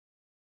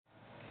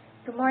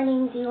Good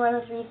morning,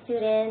 D103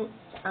 students.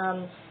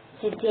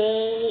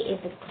 Today is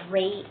a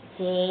great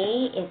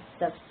day. It's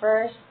the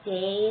first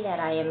day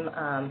that I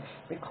am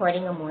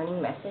recording a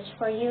morning message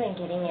for you and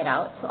getting it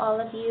out to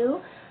all of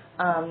you.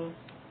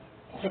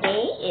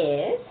 Today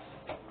is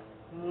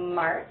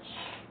March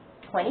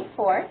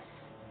 24th,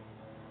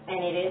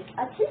 and it is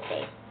a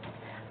Tuesday.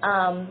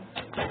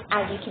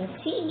 As you can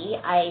see,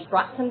 I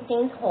brought some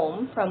things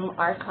home from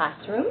our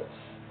classroom,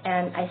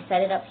 and I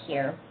set it up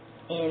here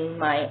in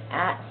my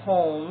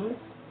at-home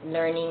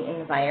learning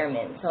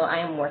environment. So I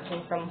am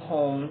working from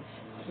home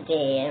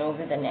today and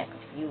over the next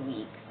few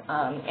weeks.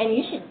 And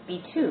you should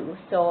be too.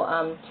 So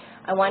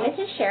I wanted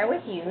to share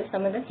with you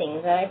some of the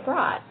things that I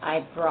brought.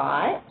 I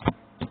brought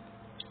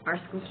our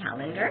school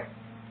calendar.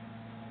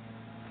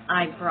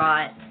 I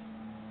brought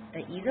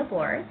the easel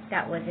board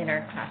that was in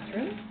our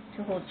classroom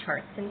to hold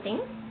charts and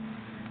things.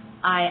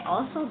 I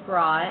also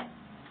brought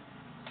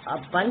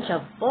a bunch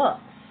of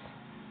books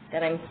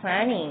that I'm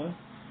planning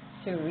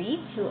to read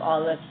to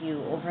all of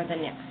you over the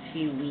next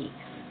few weeks.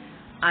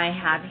 I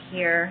have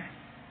here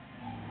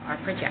our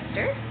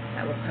projector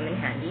that will come in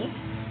handy.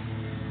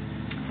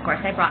 Of course,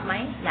 I brought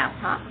my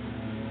laptop,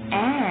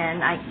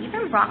 and I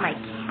even brought my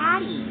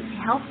caddy to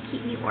help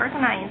keep me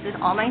organized with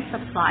all my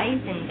supplies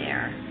in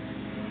there.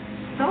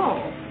 So,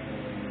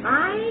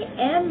 I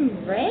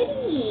am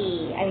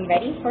ready. I'm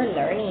ready for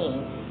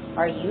learning.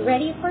 Are you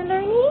ready for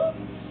learning?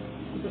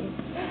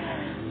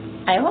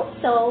 I hope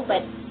so,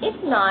 but if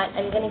not,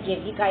 I'm going to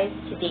give you guys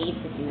today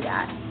to do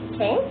that,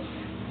 okay?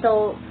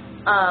 So,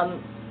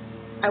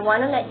 I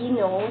want to let you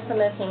know some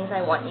of the things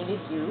I want you to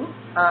do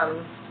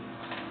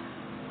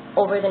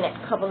over the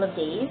next couple of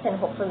days, and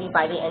hopefully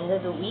by the end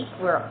of the week,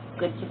 we're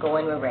good to go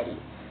and we're ready.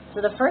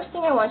 So the first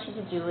thing I want you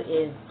to do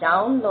is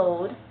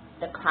download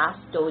the Class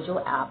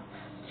Dojo app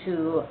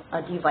to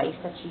a device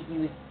that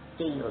you use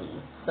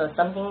daily. So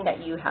something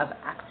that you have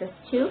access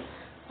to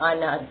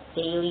on a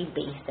daily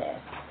basis.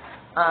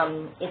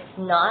 It's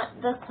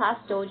not the Class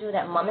Dojo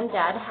that mom and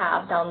dad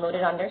have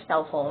downloaded on their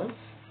cell phone.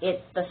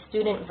 It's the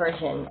student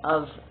version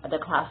of the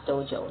Class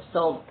Dojo.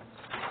 So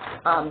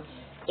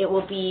it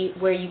will be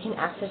where you can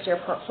access your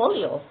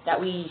portfolio that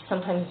we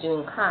sometimes do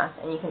in class,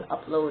 and you can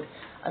upload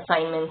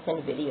assignments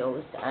and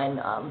videos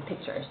and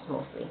pictures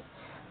mostly.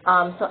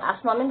 So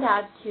ask mom and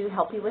dad to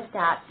help you with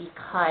that,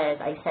 because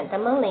I sent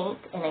them a link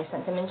and I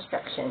sent them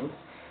instructions.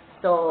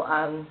 So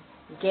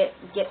get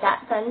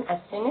that done as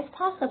soon as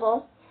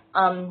possible.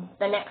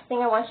 The next thing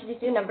I want you to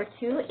do, number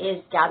 2,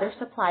 is gather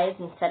supplies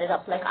and set it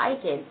up like I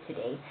did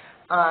today.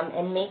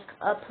 And make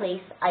a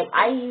place.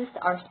 I used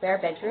our spare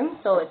bedroom,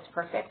 so it's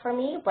perfect for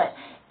me, but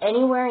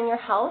anywhere in your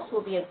house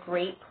will be a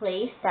great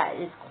place that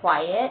is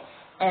quiet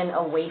and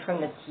away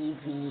from the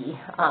TV.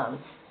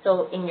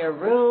 So in your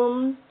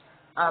room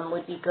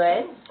would be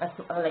good,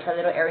 like a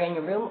little area in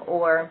your room,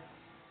 or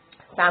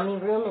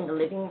family room in the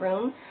living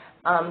room,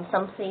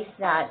 someplace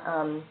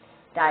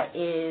that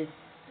is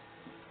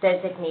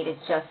designated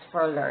just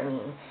for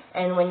learning.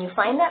 And when you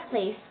find that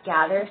place,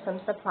 gather some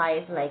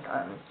supplies like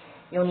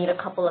you'll need a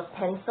couple of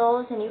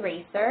pencils and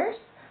erasers.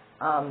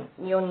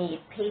 You'll need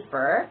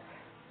paper,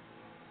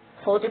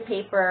 folder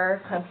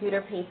paper,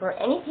 computer paper.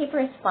 Any paper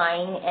is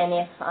fine. And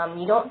if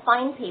you don't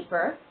find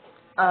paper,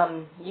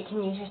 you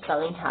can use your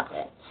spelling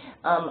tablet.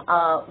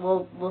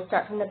 We'll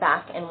start from the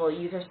back, and we'll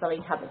use our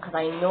spelling tablet because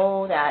I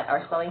know that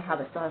our spelling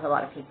tablet still has a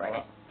lot of paper in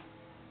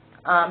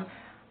it.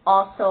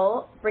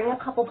 Also, bring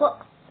a couple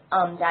books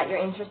that you're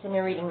interested in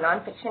reading,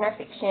 nonfiction or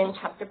fiction,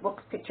 chapter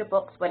books, picture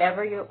books,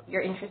 whatever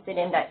you're interested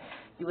in that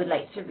you would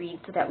like to read,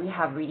 so that we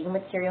have reading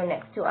material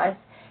next to us.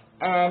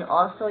 And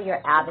also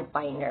your Avid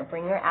binder.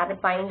 Bring your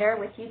Avid binder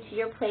with you to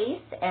your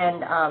place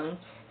and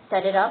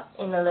set it up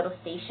in a little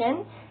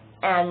station.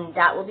 And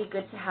that will be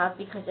good to have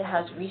because it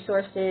has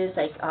resources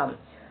like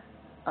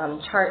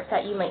charts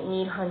that you might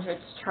need,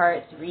 hundreds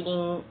charts,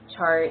 reading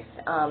charts,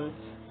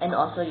 and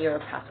also your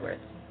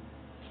passwords.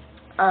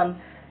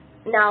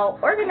 Now,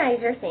 organize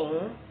your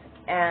things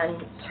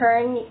and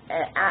turn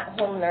an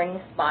at-home learning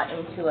spot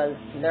into a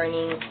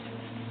learning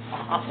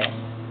office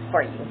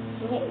for you.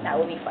 Okay, that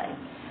will be fun.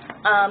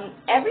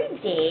 Every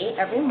day,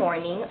 every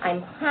morning,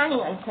 I'm planning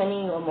on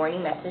sending you a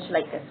morning message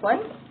like this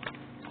one.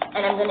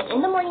 And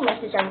in the morning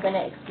message, I'm going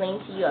to explain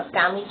to you a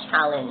family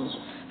challenge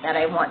that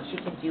I want you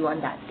to do on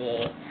that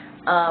day.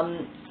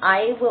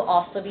 I will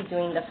also be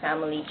doing the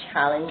family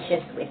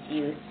challenges with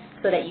you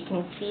so that you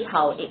can see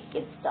how it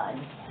gets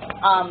done.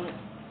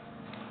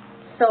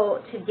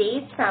 So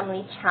today's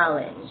family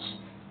challenge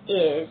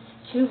is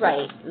to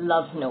write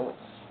love notes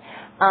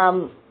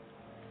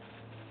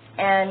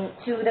and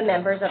to the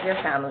members of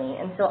your family.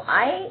 And so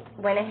I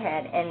went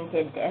ahead and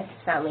did this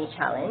family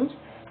challenge,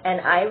 and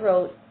I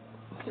wrote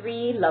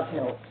 3 love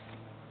notes.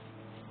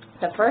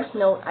 The first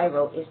note I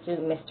wrote is to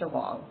Mr.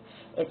 Wong.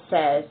 It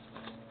says,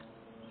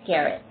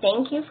 Garrett,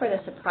 thank you for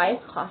the surprise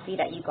coffee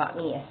that you got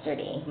me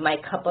yesterday, my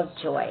cup of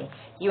joy.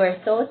 You are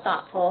so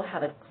thoughtful.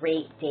 Have a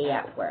great day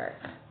at work.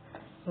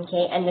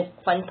 Okay, and the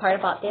fun part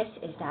about this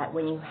is that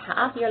when you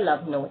have your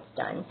love notes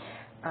done,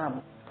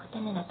 put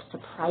them in a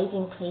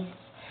surprising place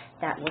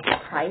that will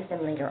surprise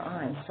them later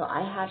on. So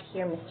I have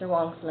here Mr.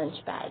 Wong's lunch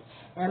bag.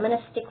 And I'm going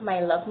to stick my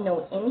love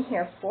note in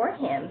here for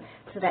him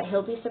so that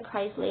he'll be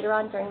surprised later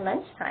on during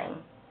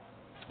lunchtime.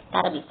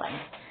 That'll be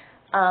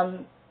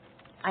fun.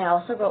 I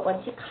also wrote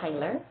one to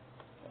Kyler.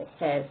 It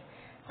says,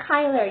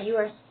 Kyler, you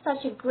are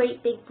such a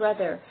great big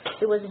brother.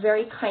 It was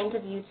very kind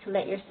of you to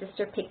let your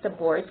sister pick the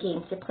board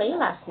game to play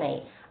last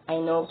night. I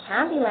know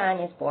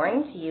Candyland is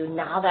boring to you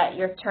now that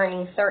you're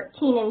turning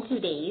 13 in 2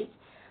 days,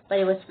 but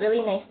it was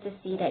really nice to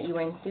see that you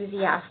were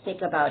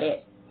enthusiastic about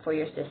it for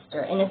your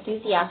sister. And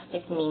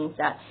enthusiastic means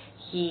that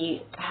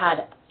he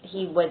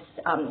was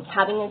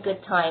having a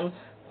good time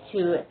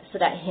so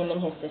that him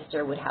and his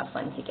sister would have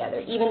fun together,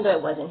 even though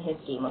it wasn't his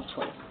game of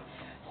choice.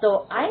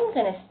 So I'm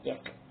going to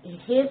stick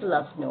his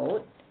love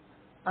note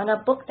on a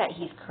book that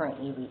he's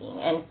currently reading.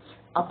 And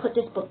I'll put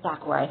this book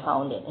back where I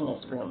found it in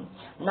his room.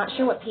 I'm not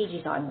sure what page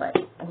he's on, but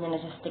I'm going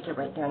to just stick it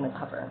right there on the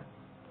cover.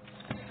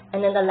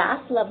 And then the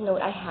last love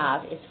note I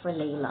have is for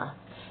Layla.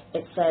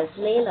 It says,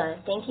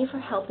 Layla, thank you for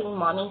helping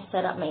Mommy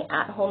set up my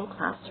at-home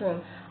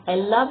classroom. I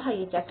love how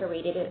you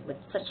decorated it with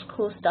such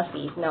cool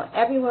stuffies. Now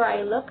everywhere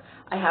I look,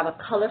 I have a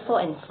colorful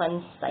and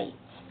fun sight.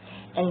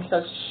 And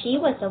so she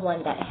was the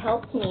one that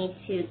helped me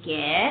to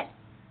get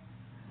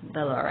the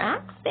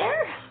Lorax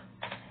there,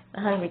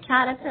 the Hungry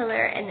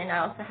Caterpillar, and then I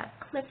also have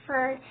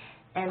Clifford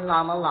and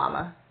Llama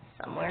Llama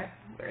somewhere.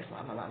 Where's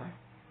Llama Llama?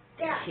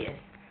 There she is.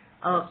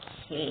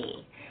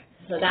 Okay,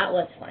 so that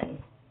was fun.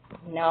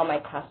 Now my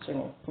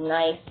classroom is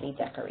nicely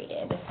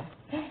decorated.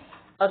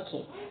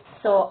 Okay,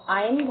 so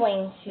I'm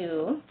going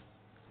to,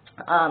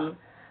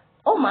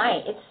 oh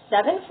my, it's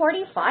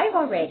 7:45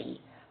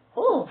 already.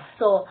 Oh,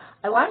 so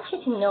I want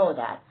you to know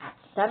that at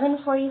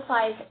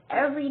 7:45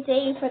 every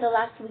day for the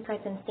last week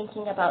I've been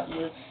thinking about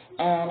you,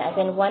 and I've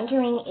been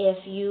wondering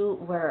if you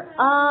were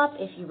up,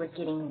 if you were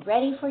getting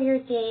ready for your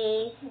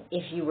day,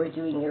 if you were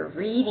doing your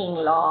reading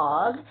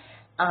log.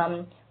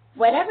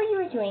 Whatever you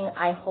were doing,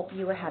 I hope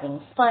you were having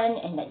fun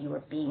and that you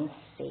were being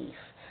safe.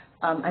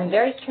 I'm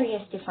very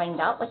curious to find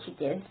out what you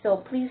did,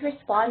 so please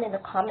respond in the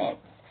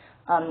comments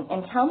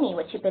and tell me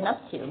what you've been up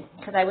to,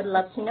 because I would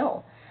love to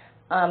know.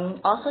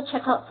 Also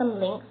check out some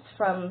links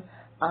from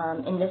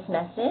in this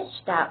message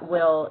that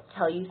will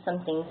tell you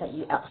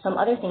some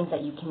other things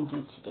that you can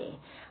do today.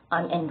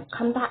 And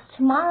come back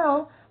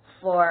tomorrow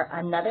for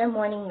another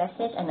morning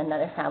message and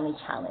another family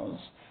challenge.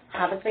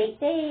 Have a great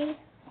day.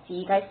 See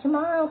you guys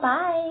tomorrow.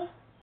 Bye.